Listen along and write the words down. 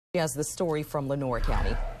She has the story from Lenore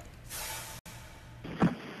County.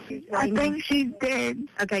 I think she's dead.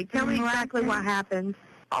 Okay, tell me exactly what happened.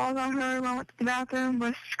 All I heard when I went to the bathroom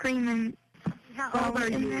was screaming. How old are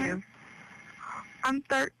you? I'm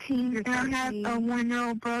 13, You're and I have 13. a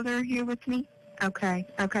 1-year-old brother here with me. Okay,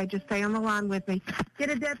 just stay on the line with me. Get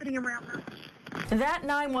a deputy around her. That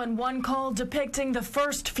 911 call depicting the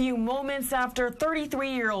first few moments after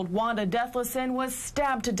 33-year-old Wanda Deathlison was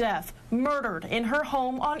stabbed to death, murdered in her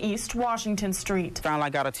home on East Washington Street. Finally, I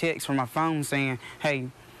got a text from my phone saying, hey,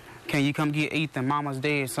 can you come get Ethan? Mama's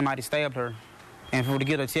dead. Somebody stabbed her. And for to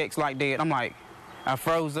get a text like that, I'm like, I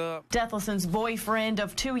froze up. Deathlison's boyfriend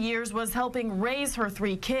of 2 years was helping raise her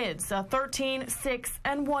 3 kids, a 13, 6,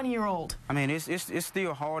 and 1-year-old. I mean, it's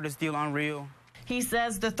still hard. It's still unreal. He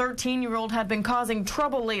says the 13-year-old had been causing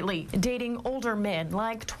trouble lately, dating older men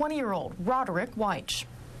like 20-year-old Roderick Weich.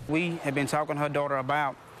 We have been talking to her daughter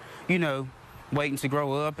about, waiting to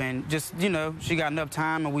grow up and just, she got enough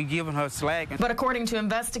time and we giving her slack. But according to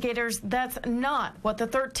investigators, that's not what the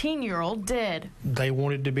 13-year-old did. They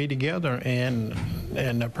wanted to be together, and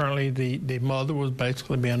apparently the mother was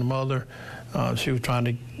basically being a mother. She was trying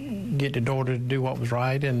to get the daughter to do what was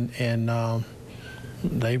right, and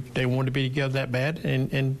they wanted to be together that bad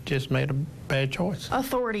and just made a bad choice.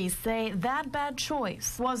 Authorities say that bad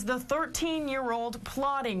choice was the 13-year-old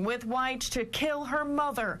plotting with Weich to kill her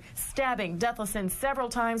mother, stabbing Deathlison several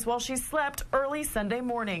times while she slept early Sunday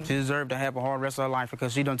morning. She deserved to have a hard rest of her life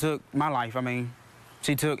because she done took my life. I mean,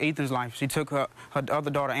 she took Ethan's life. She took her other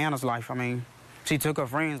daughter Anna's life. I mean, she took her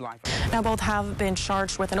friend's life. Now both have been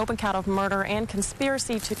charged with an open count of murder and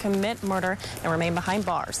conspiracy to commit murder and remain behind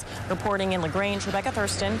bars. Reporting in LaGrange, Rebekah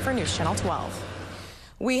Thurston for News Channel 12.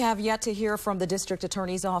 We have yet to hear from the district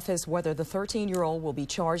attorney's office whether the 13-year-old will be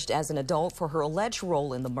charged as an adult for her alleged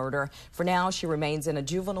role in the murder. For now, she remains in a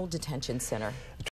juvenile detention center.